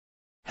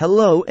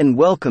Hello and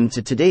welcome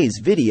to today's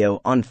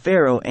video on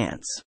Pharaoh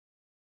ants.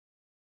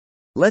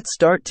 Let's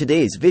start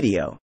today's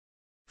video.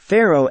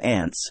 Pharaoh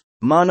ants,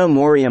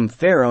 Monomorium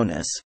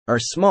pharaonis, are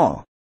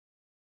small,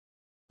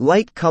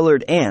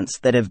 light-colored ants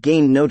that have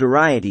gained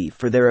notoriety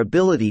for their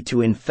ability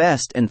to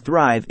infest and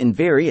thrive in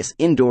various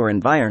indoor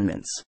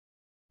environments.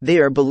 They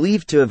are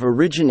believed to have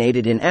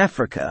originated in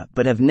Africa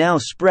but have now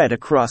spread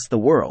across the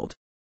world,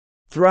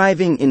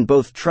 thriving in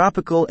both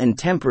tropical and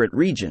temperate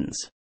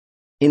regions.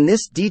 In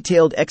this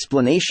detailed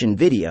explanation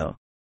video,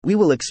 we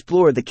will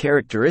explore the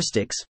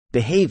characteristics,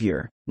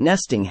 behavior,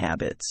 nesting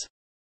habits,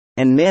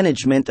 and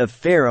management of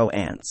Pharaoh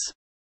ants.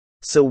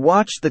 So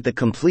watch the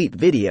complete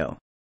video.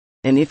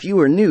 And if you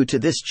are new to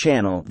this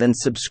channel, then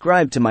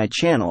subscribe to my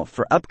channel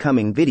for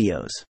upcoming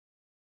videos.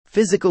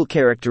 Physical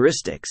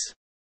characteristics.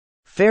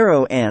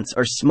 Pharaoh ants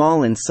are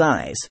small in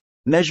size,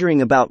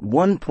 measuring about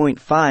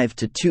 1.5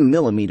 to 2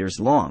 millimeters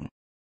long.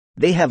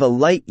 They have a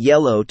light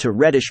yellow to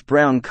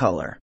reddish-brown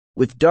color,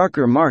 with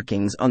darker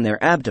markings on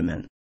their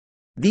abdomen.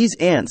 These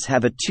ants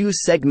have a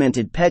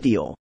two-segmented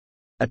petiole,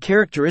 a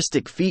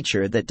characteristic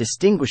feature that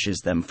distinguishes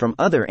them from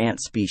other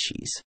ant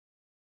species.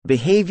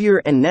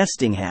 Behavior and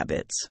nesting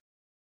habits.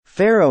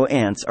 Pharaoh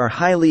ants are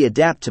highly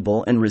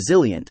adaptable and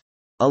resilient,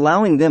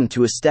 allowing them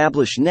to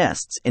establish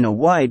nests in a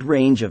wide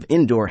range of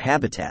indoor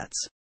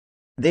habitats.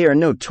 They are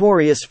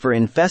notorious for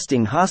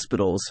infesting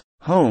hospitals,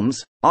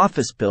 homes,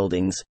 office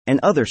buildings, and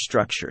other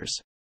structures.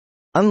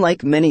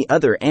 Unlike many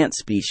other ant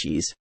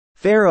species,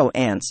 Pharaoh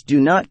ants do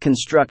not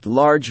construct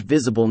large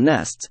visible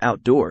nests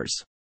outdoors.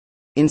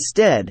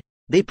 Instead,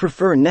 they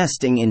prefer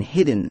nesting in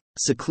hidden,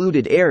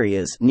 secluded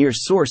areas near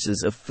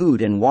sources of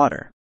food and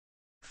water.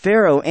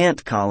 Pharaoh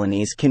ant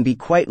colonies can be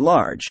quite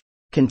large,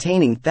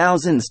 containing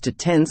thousands to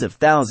tens of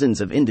thousands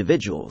of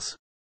individuals.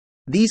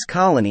 These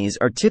colonies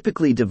are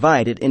typically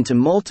divided into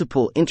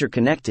multiple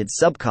interconnected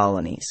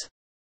subcolonies.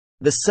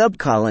 The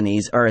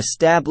subcolonies are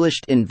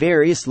established in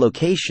various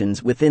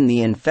locations within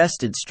the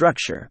infested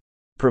structure,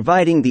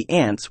 providing the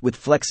ants with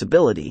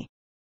flexibility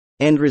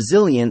and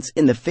resilience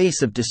in the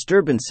face of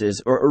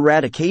disturbances or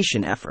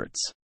eradication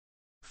efforts.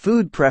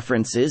 Food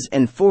preferences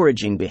and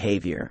foraging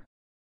behavior.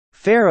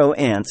 Pharaoh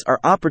ants are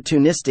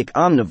opportunistic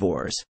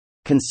omnivores,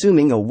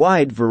 consuming a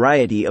wide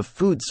variety of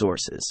food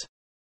sources.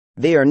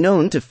 They are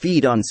known to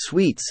feed on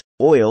sweets,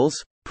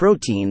 oils,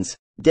 proteins,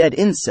 dead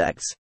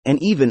insects, and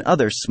even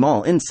other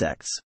small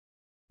insects.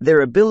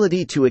 Their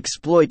ability to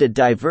exploit a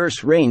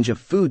diverse range of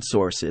food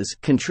sources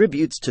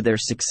contributes to their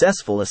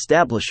successful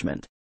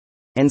establishment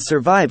and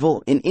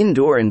survival in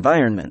indoor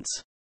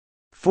environments.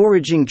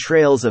 Foraging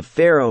trails of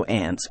Pharaoh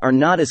ants are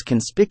not as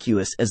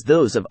conspicuous as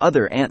those of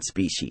other ant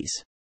species.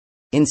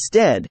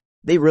 Instead,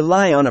 they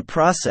rely on a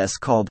process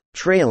called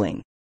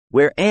trailing,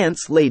 where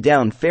ants lay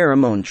down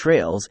pheromone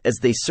trails as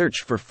they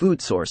search for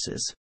food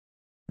sources.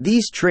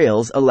 These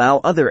trails allow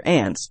other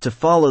ants to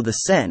follow the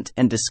scent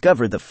and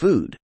discover the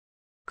food,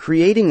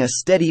 creating a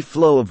steady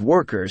flow of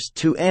workers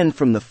to and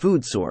from the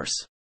food source.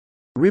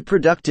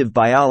 Reproductive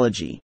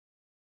biology.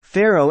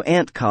 Pharaoh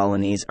ant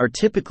colonies are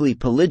typically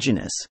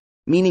polygynous,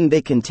 meaning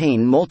they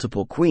contain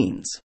multiple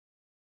queens.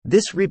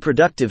 This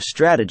reproductive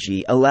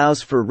strategy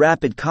allows for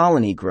rapid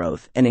colony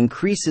growth and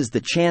increases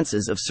the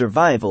chances of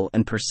survival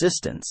and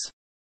persistence.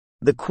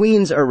 The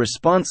queens are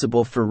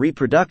responsible for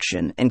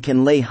reproduction and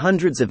can lay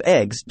hundreds of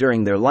eggs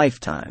during their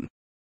lifetime.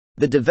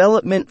 The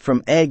development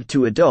from egg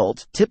to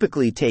adult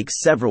typically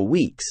takes several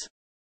weeks,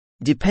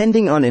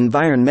 depending on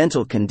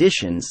environmental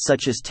conditions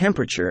such as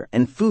temperature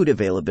and food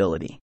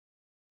availability.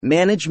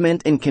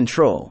 Management and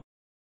control.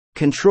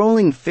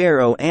 Controlling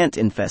Pharaoh ant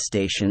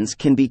infestations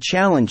can be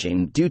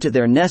challenging due to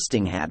their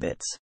nesting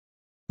habits,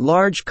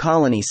 large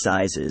colony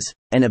sizes,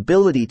 and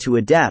ability to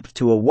adapt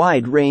to a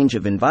wide range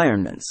of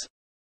environments.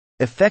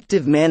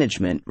 Effective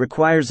management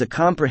requires a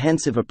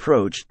comprehensive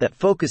approach that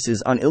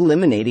focuses on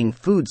eliminating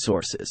food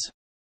sources,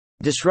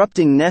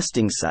 disrupting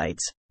nesting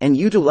sites, and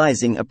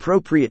utilizing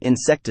appropriate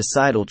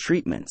insecticidal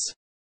treatments.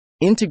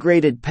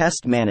 Integrated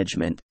pest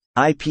management,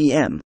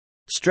 IPM,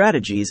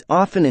 strategies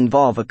often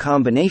involve a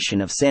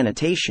combination of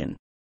sanitation,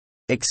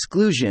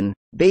 exclusion,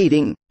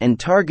 baiting, and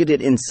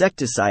targeted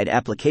insecticide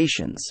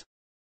applications.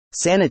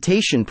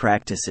 Sanitation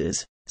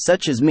practices,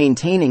 such as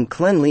maintaining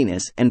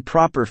cleanliness and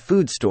proper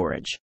food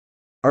storage,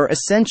 are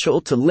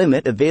essential to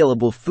limit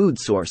available food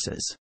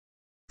sources.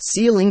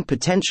 Sealing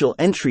potential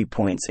entry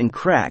points and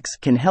cracks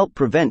can help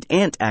prevent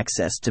ant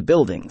access to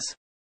buildings.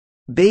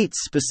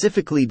 Baits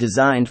specifically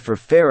designed for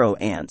Pharaoh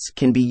ants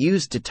can be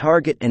used to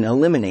target and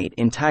eliminate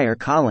entire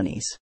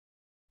colonies.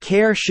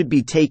 Care should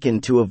be taken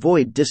to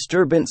avoid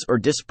disturbance or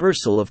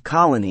dispersal of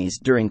colonies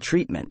during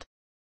treatment,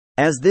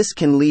 as this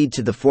can lead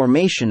to the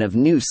formation of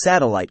new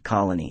satellite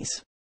colonies.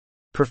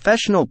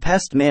 Professional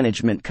pest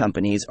management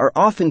companies are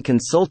often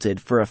consulted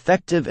for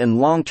effective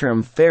and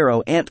long-term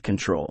Pharaoh ant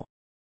control.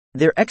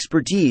 Their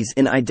expertise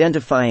in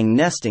identifying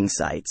nesting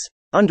sites,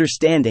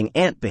 understanding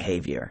ant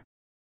behavior,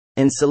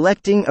 and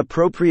selecting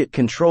appropriate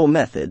control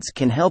methods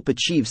can help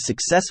achieve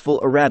successful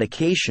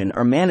eradication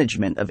or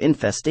management of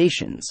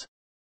infestations.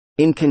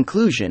 In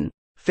conclusion,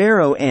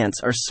 Pharaoh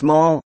ants are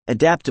small,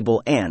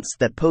 adaptable ants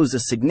that pose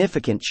a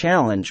significant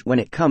challenge when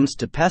it comes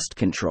to pest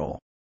control.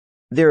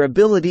 Their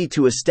ability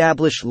to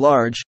establish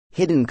large,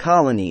 hidden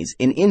colonies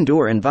in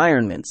indoor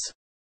environments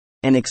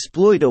and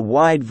exploit a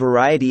wide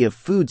variety of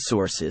food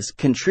sources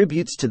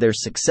contributes to their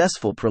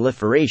successful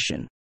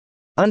proliferation.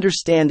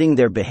 Understanding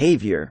their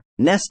behavior,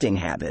 nesting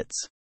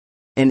habits,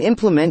 and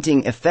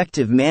implementing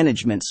effective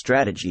management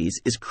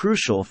strategies is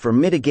crucial for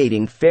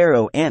mitigating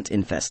Pharaoh ant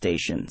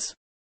infestations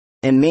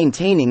and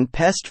maintaining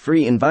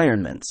pest-free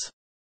environments.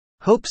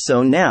 Hope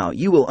so now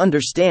you will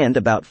understand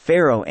about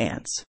Pharaoh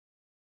ants.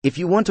 If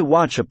you want to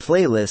watch a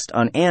playlist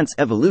on ants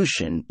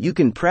evolution, you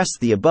can press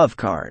the above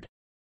card.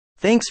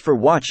 Thanks for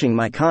watching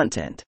my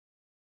content.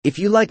 If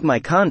you like my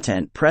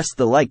content, press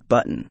the like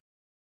button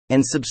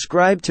and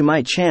subscribe to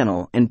my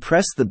channel and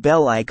press the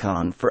bell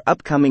icon for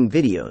upcoming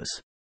videos.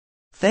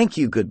 Thank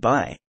you.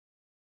 Goodbye.